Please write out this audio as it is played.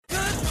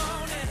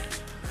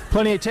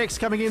Plenty of text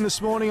coming in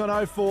this morning on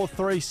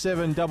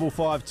 0437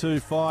 552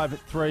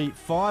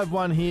 535.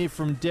 One here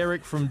from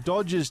Derek from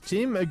Dodgers.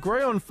 Tim,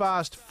 agree on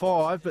Fast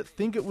Five, but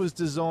think it was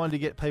designed to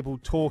get people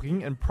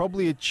talking and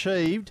probably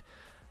achieved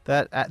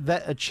that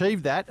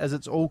as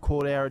it's all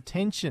caught our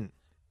attention.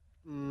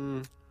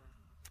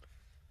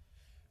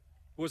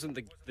 Wasn't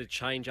the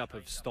change up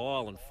of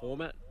style and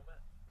format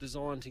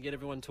designed to get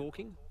everyone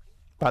talking?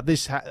 But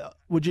this,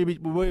 would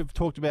we have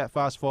talked about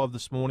Fast Five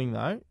this morning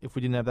though? If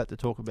we didn't have that to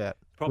talk about,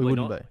 probably we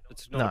wouldn't not. be.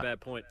 It's not a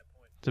bad point.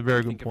 It's a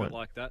very good think point. Of it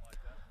like that.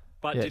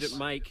 But Yes. did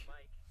it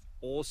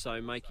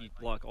also make you,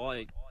 like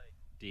I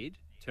did,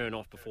 turn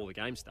off before the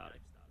game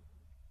started?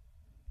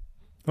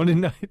 I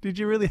didn't know. Did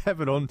you really have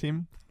it on,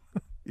 Tim?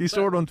 You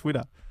saw it on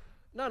Twitter.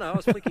 No, I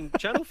was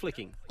channel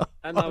flicking,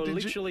 and they were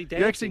literally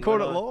dancing. You actually caught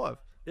it live.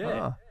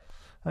 Yeah.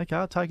 Oh. Okay,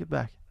 I'll take it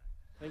back.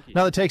 Thank you.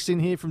 Another text in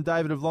here from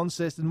David of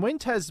Launceston. When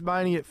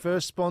Tasmania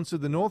first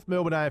sponsored the North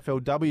Melbourne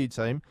AFLW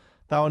team,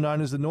 they were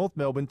known as the North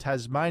Melbourne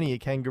Tasmania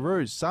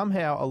Kangaroos.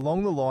 Somehow,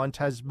 along the line,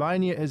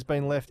 Tasmania has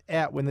been left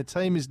out when the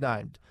team is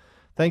named.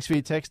 Thanks for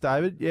your text,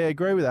 David. Yeah,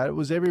 agree with that. It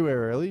was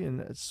everywhere early, and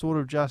it sort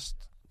of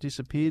just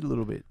disappeared a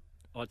little bit.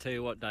 I tell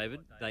you what, David,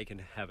 they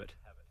can have it.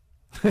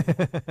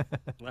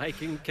 They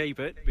can keep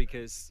it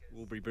because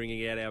we'll be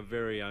bringing out our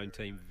very own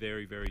team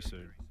very, very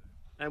soon.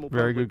 And we'll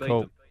Very probably good beat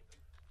call. them.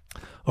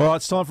 All right,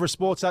 it's time for a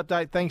sports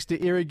update. Thanks to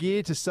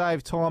Irrigear. To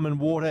save time and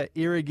water,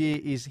 Irrigear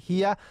is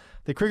here.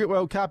 The Cricket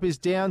World Cup is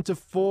down to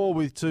 4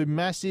 with 2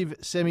 massive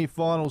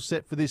semi-finals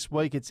set for this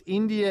week. It's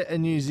India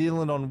and New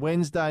Zealand on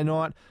Wednesday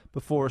night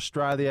before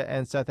Australia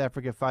and South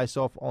Africa face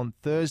off on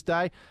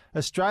Thursday.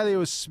 Australia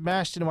was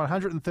smashed in a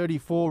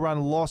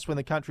 134-run loss when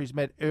the countries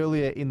met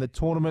earlier in the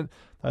tournament,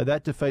 though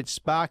that defeat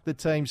sparked the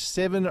team's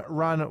 7-win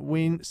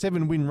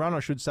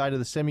run, to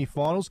the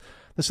semi-finals.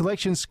 The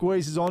selection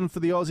squeeze is on for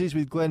the Aussies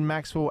with Glenn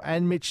Maxwell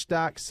and Mitch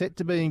Starc set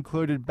to be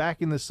included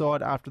back in the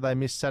side after they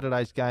missed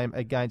Saturday's game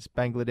against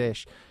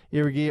Bangladesh.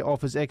 Irrigear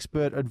offers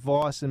expert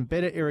advice and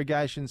better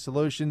irrigation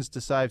solutions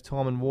to save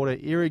time and water.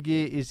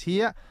 Irrigear is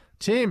here.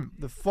 Tim,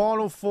 the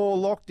final 4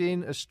 locked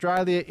in: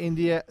 Australia,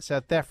 India,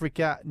 South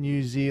Africa,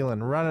 New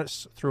Zealand. Run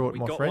us through it,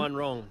 my friend.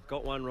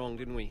 Got one wrong,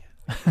 didn't we?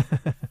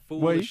 We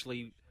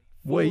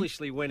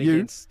went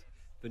against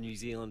the New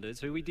Zealanders,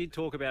 who we did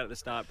talk about at the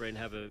start, Brent,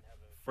 have a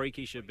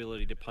freakish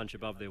ability to punch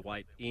above their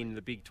weight in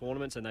the big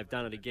tournaments, and they've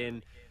done it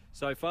again.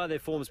 So far, their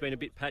form's been a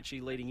bit patchy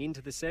leading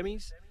into the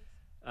semis.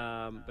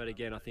 But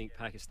again, I think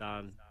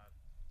Pakistan,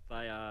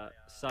 they are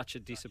such a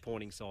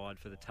disappointing side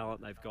for the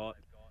talent they've got.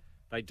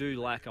 They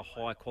do lack a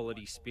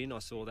high-quality spin. I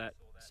saw that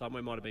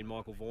somewhere, might have been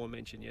Michael Vaughan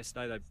mentioned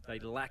yesterday. They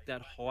lack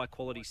that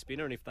high-quality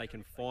spinner, and if they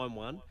can find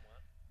one,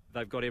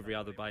 they've got every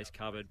other base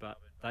covered. But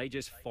they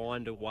just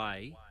find a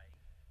way.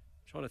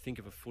 I'm trying to think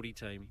of a footy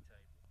team.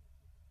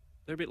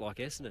 They're a bit like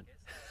Essendon.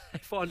 They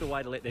find a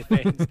way to let their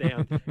fans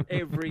down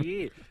every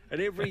year. And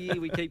every year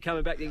we keep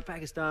coming back thinking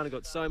Pakistan have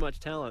got so much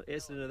talent.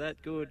 Essendon are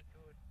that good.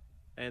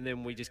 And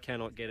then we just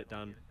cannot get it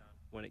done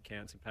when it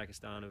counts. And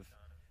Pakistan have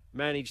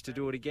managed to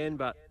do it again.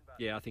 But,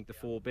 yeah, I think the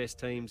 4 best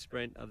teams,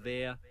 Brent, are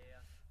there.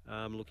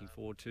 Looking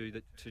forward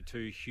to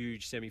 2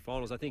 huge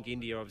semi-finals. I think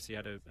India obviously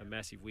had a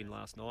massive win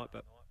last night.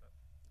 But,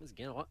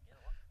 again, I'm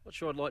not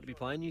sure I'd like to be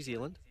playing New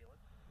Zealand.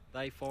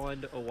 They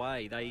find a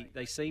way.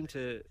 They seem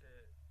to...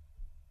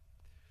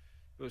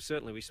 Well,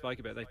 certainly we spoke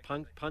about it. They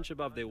punch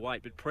above their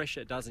weight, but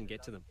pressure doesn't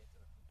get to them.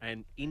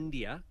 And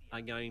India are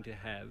going to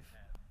have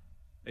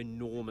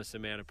enormous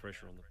amount of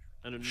pressure on them.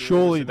 An enormous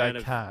Surely amount they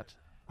of can't.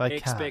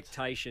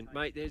 Expectation.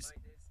 Mate,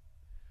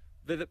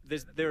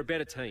 they're a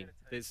better team.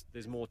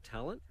 There's more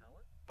talent,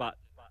 but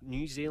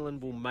New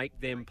Zealand will make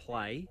them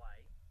play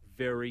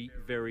very,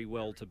 very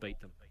well to beat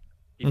them.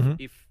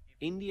 If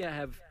India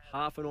have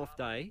half an off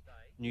day,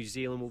 New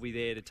Zealand will be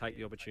there to take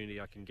the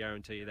opportunity. I can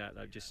guarantee you that.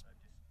 They've just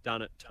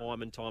done it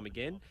time and time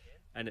again,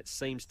 and it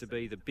seems to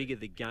be the bigger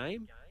the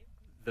game,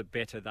 the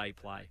better they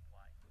play.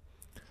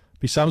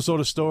 Be some sort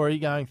of story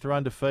going through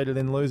undefeated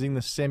and losing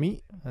the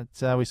semi.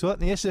 We saw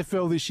it in the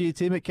SFL this year,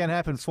 Tim. It can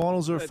happen.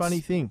 Finals are a funny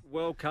thing.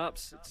 World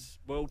Cups, it's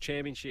World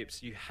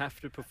Championships. You have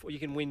to perform. You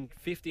can win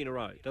 50 in a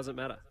row. It doesn't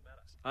matter.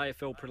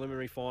 AFL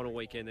preliminary final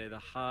weekend, they're the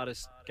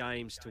hardest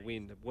games to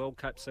win. The World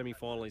Cup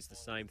semi-final is the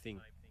same thing.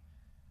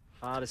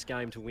 Hardest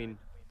game to win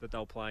that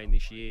they'll play in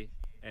this year.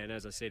 And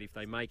as I said, if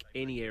they make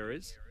any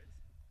errors,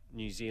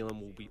 New Zealand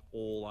will be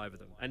all over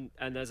them.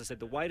 And as I said,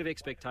 the weight of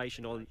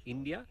expectation on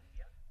India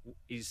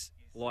is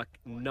like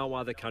no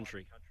other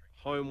country.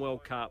 Home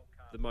World Cup,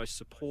 the most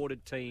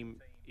supported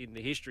team in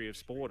the history of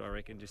sport, I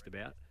reckon, just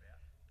about.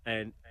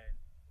 And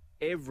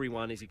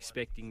everyone is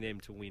expecting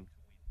them to win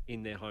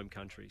in their home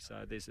country.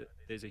 So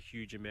there's a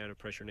huge amount of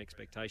pressure and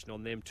expectation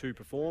on them to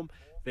perform.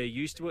 They're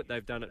used to it.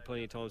 They've done it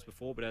plenty of times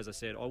before. But as I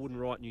said, I wouldn't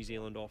write New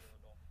Zealand off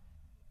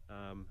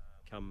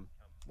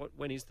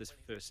when is this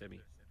first semi?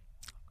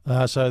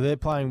 So they're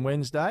playing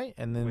Wednesday,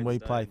 and then we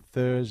play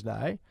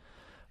Thursday.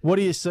 What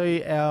do you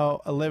see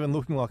our 11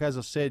 looking like? As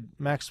I said,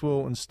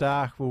 Maxwell and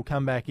Starc will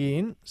come back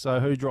in. So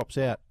who drops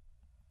out?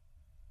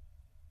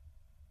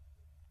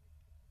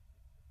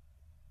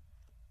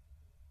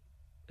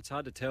 it's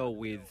hard to tell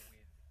without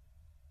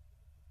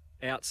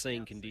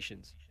seeing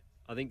conditions.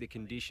 I think the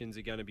conditions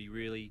are going to be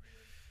really,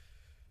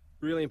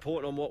 really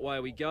important on what way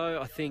we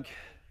go. I think,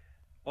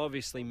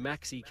 obviously,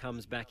 Maxi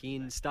comes back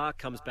in. Stark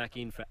comes back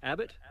in for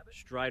Abbott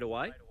straight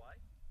away.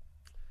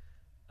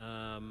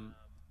 And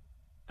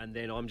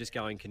then I'm just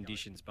going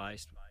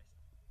conditions-based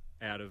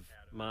out of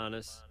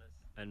Marnus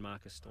and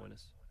Marcus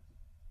Stoinis.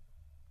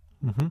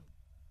 Mm-hmm.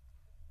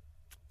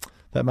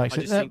 That makes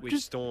sense. I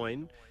just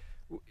think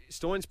with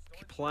Stoin's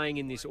playing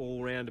in this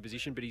all-rounder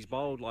position, but he's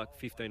bowled like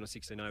 15 or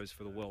 16 overs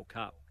for the World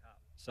Cup.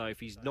 So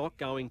if he's not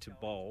going to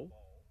bowl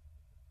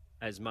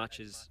as much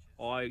as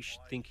I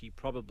think he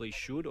probably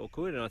should or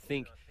could, and I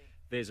think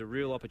there's a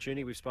real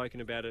opportunity. We've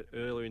spoken about it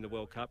earlier in the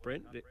World Cup,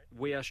 Brent, that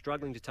we are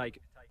struggling to take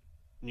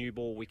new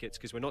ball wickets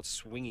because we're not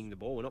swinging the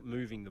ball, we're not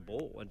moving the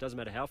ball. It doesn't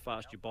matter how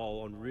fast you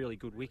bowl on really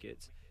good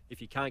wickets if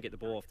you can't get the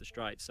ball off the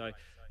straight. So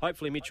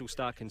hopefully Mitchell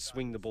Starc can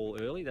swing the ball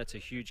early. That's a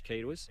huge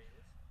key to us.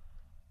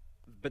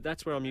 But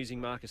that's where I'm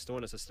using Marcus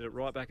Stoinis. I said it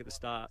right back at the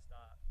start.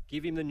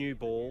 Give him the new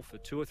ball for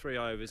 2 or 3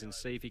 overs and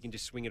see if he can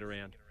just swing it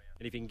around.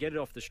 And if he can get it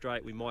off the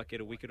straight, we might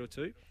get a wicket or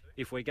two.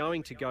 If we're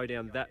going to go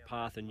down that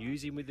path and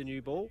use him with the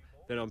new ball,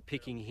 then I'm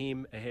picking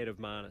him ahead of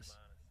Marnus.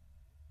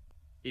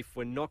 If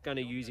we're not going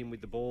to use him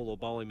with the ball or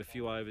bowl him a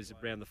few overs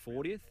around the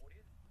 40th,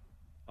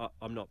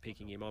 I'm not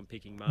picking him. I'm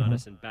picking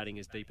Marnus and batting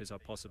as deep as I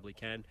possibly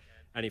can.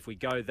 And if we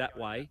go that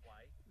way,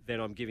 then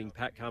I'm giving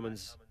Pat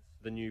Cummins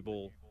the new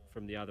ball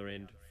from the other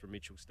end from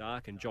Mitchell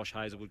Starc, and Josh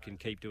Hazlewood can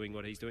keep doing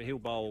what he's doing. He'll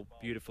bowl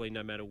beautifully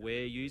no matter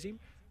where you use him.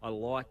 I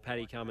like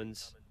Paddy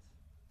Cummins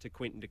to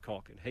Quinton de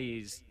Kock, and he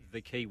is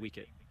the key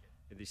wicket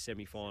in this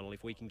semi-final.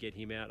 If we can get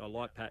him out, I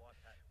like Pat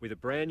with a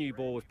brand new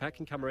ball. If Pat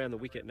can come around the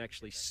wicket and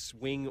actually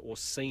swing or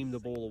seam the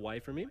ball away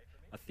from him,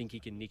 I think he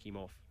can nick him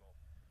off.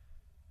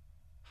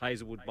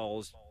 Hazlewood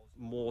bowls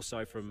more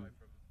so from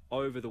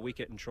over the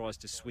wicket and tries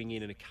to swing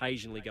in and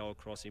occasionally go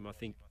across him. I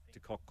think de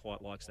Kock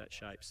quite likes that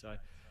shape. So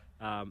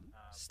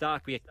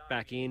Starc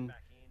back in.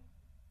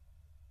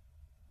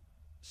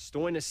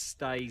 Stoinis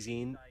stays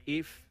in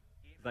if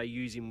they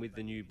use him with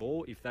the new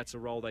ball, if that's a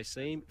role they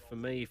see him. For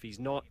me, if he's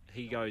not,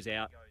 he goes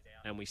out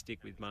and we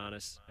stick with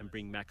Marnus and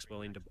bring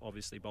Maxwell in to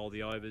obviously bowl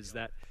the overs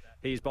that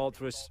he's bowled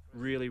for us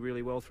really,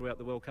 really well throughout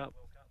the World Cup.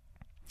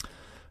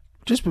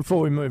 Just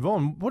before we move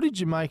on, what did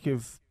you make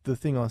of the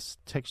thing I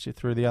texted you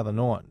through the other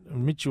night?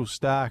 Mitchell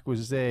Starc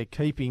was there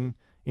keeping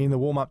in the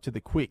warm-up to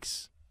the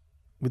quicks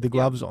with the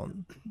gloves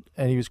on,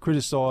 and he was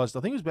criticised.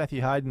 I think it was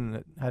Matthew Hayden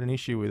that had an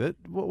issue with it.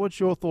 What's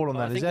your thought on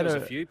that? I think there was a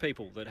few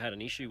people that had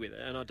an issue with it,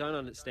 and I don't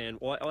understand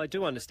why. I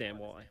do understand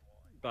why,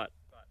 but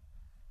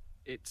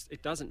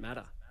it doesn't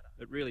matter.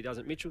 It really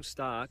doesn't. Mitchell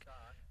Starc,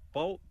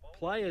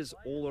 players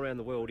all around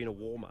the world in a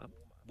warm-up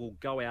will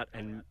go out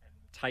and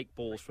take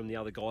balls from the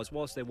other guys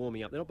whilst they're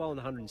warming up. They're not bowling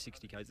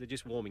 160 k's, they're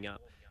just warming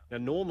up. Now,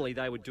 normally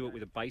they would do it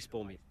with a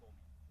baseball mitt.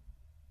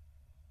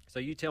 So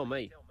you tell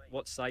me,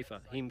 what's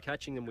safer? Him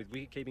catching them with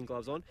wicket-keeping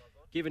gloves on?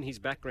 Given his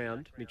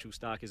background, Mitchell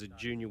Starc is a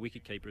junior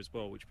wicket-keeper as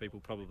well, which people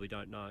probably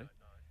don't know.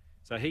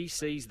 So he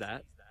sees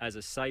that as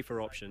a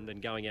safer option than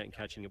going out and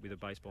catching it with a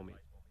baseball mitt,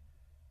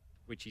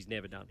 which he's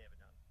never done.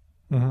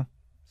 Mm-hmm.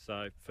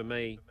 So for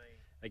me,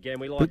 again,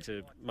 we like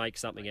to make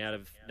something out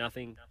of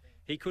nothing.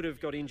 He could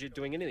have got injured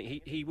doing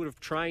anything. He would have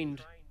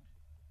trained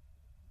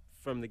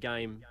from the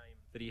game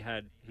that he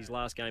had, his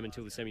last game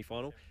until the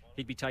semi-final.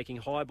 He'd be taking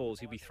high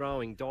balls. He'd be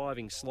throwing,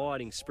 diving,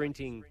 sliding,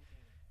 sprinting,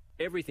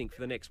 everything for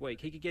the next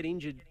week. He could get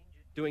injured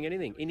doing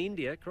anything. In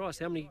India, Christ,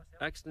 how many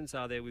accidents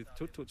are there with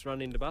tut-tuts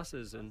running into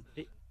buses? And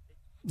you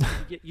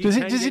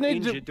can get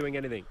injured doing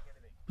anything.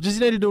 Does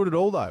he need to do it at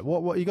all, though?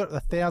 What you got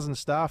 1,000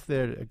 staff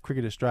there at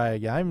Cricket Australia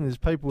game, and there's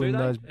people in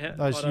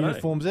those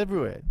uniforms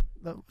everywhere.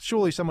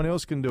 Surely someone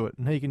else can do it,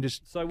 and he can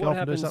just go off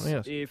and do something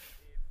else. If,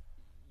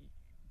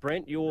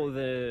 Brent, you're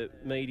the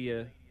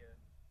media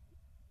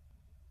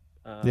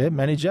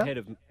manager, head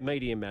of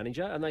media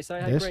manager, and they say,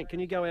 hey, Brent, can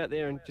you go out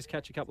there and just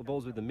catch a couple of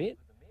balls with the mitt?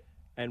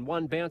 And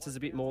one bounces a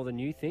bit more than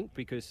you think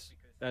because,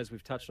 as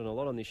we've touched on a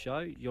lot on this show,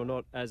 you're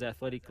not as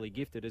athletically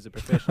gifted as a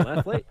professional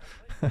athlete,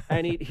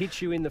 and it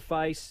hits you in the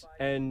face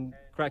and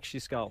cracks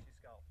your skull.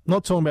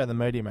 Not talking about the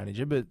media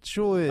manager, but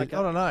surely, okay.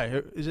 I don't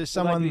know, is there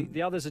someone... Like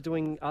the others are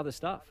doing other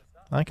stuff.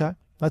 Okay,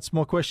 that's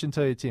my question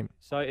to you, Tim.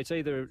 So it's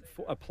either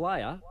a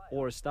player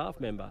or a staff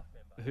member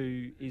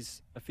who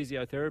is a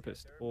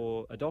physiotherapist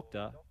or a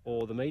doctor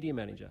or the media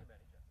manager,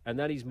 and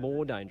that is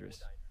more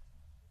dangerous.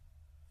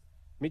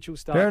 Mitchell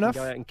Starc can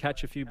go out and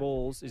catch a few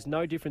balls. There's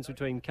no difference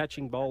between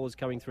catching bowlers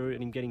coming through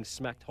and him getting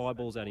smacked high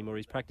balls at him, or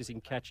he's practicing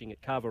catching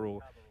at cover,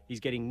 or he's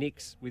getting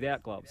nicks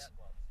without gloves.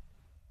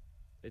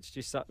 It's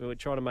just something, we're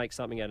trying to make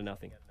something out of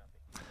nothing.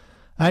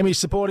 Amy's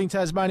supporting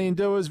Tasmanian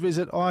doers.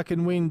 Visit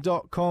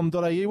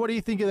iCanWin.com.au. What do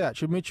you think of that?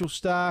 Should Mitchell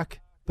Starc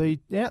be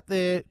out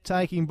there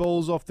taking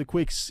balls off the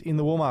quicks in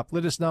the warm-up?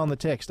 Let us know on the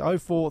text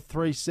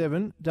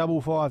 0437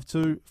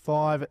 552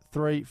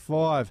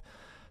 535.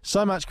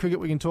 So much cricket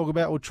we can talk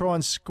about. We'll try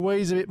and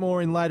squeeze a bit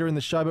more in later in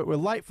the show, but we're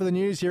late for the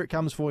news. Here it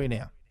comes for you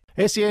now.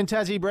 SEN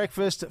Tassie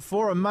Breakfast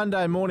for a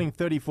Monday morning,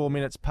 34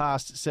 minutes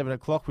past 7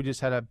 o'clock. We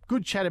just had a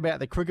good chat about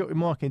the cricket. We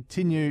might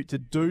continue to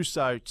do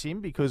so, Tim,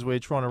 because we're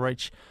trying to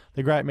reach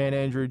the great man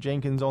Andrew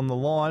Jenkins on the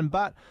line.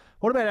 But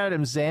what about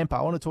Adam Zampa?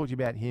 I want to talk to you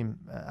about him.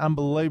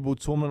 Unbelievable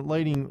tournament,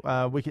 leading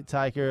wicket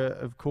taker,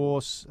 of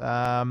course.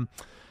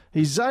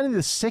 He's only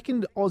the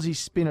second Aussie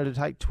spinner to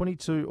take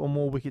 22 or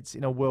more wickets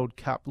in a World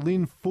Cup.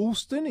 Lynn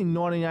Fulston in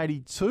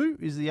 1982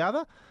 is the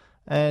other.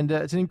 And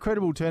it's an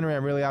incredible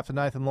turnaround, really, after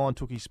Nathan Lyon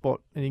took his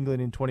spot in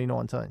England in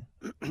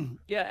 2019.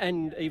 Yeah,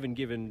 and even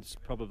given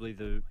probably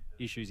the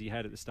issues he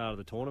had at the start of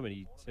the tournament,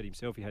 he said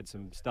himself he had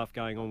some stuff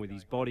going on with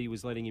his body,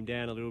 was letting him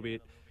down a little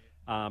bit,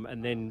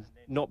 and then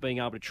not being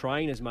able to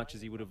train as much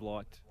as he would have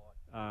liked.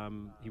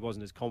 He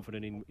wasn't as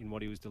confident in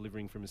what he was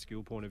delivering from a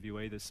skill point of view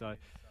either. So,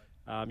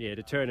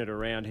 to turn it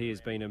around, he has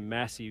been a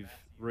massive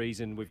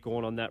reason we've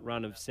gone on that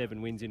run of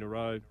 7 wins in a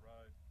row.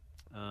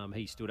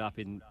 He stood up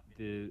in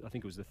I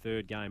think it was the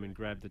third game and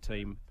grabbed the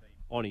team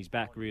on his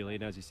back, really.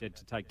 And as he said,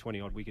 to take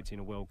 20-odd wickets in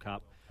a World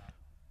Cup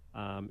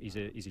is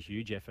a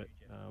huge effort.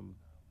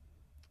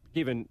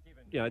 Given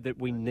that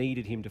we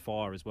needed him to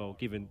fire as well,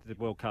 given the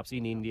World Cup's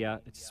in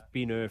India, it's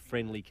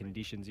spinner-friendly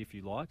conditions, if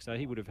you like. So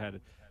he would have had,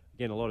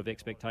 again, a lot of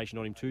expectation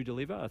on him to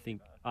deliver. I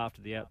think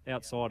after the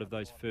outside of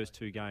those first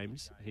 2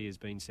 games, he has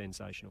been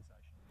sensational.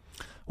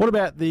 What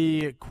about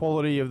the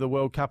quality of the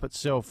World Cup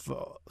itself?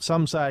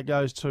 Some say it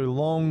goes too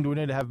long. Do we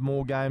need to have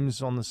more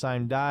games on the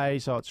same day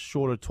so it's a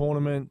shorter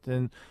tournament?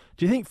 And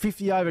do you think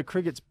 50-over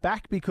cricket's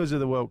back because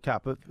of the World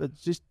Cup?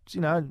 It's just,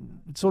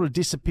 it sort of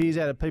disappears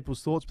out of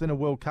people's thoughts, but then a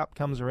World Cup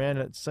comes around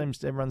and it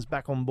seems everyone's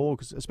back on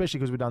board, especially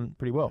because we've done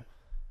pretty well.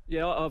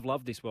 Yeah, I've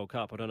loved this World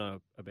Cup. I don't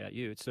know about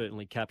you. It's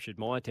certainly captured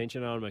my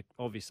attention. I'm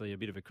obviously a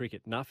bit of a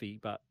cricket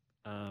nuffy, but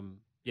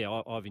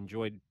I've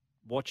enjoyed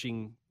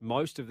watching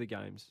most of the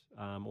games,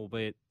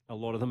 albeit a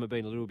lot of them have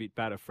been a little bit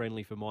batter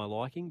friendly for my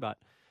liking. But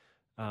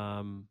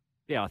I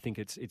think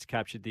it's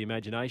captured the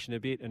imagination a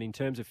bit. And in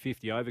terms of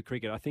 50-over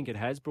cricket, I think it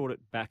has brought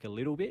it back a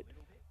little bit.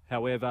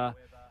 However,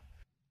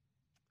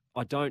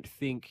 I don't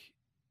think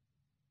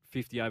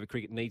 50-over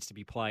cricket needs to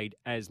be played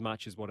as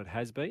much as what it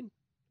has been.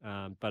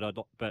 But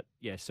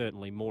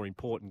certainly more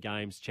important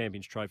games,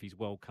 Champions Trophies,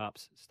 World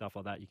Cups, stuff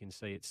like that. You can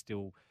see it's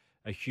still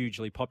a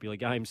hugely popular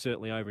game,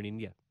 certainly over in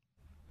India.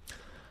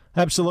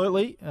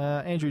 Absolutely.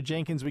 Andrew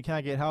Jenkins we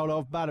can't get hold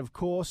of, but of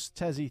course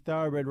Tassie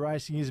Thoroughbred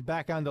Racing is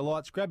back under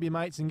lights. Grab your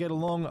mates and get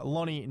along.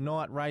 Lonnie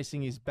Knight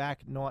Racing is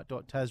back,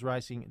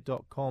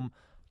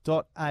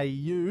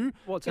 knight.tasracing.com.au.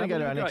 What's happening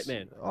to the great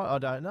man? I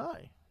don't know.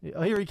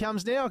 Here he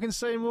comes now. I can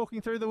see him walking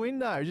through the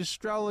window, just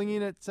strolling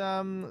in at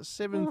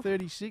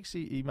 7:36.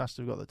 He must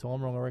have got the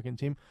time wrong, I reckon,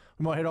 Tim.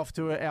 We might head off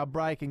to our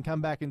break and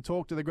come back and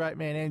talk to the great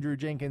man Andrew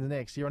Jenkins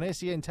next here on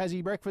SEN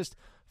Tassie Breakfast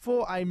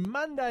for a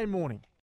Monday morning.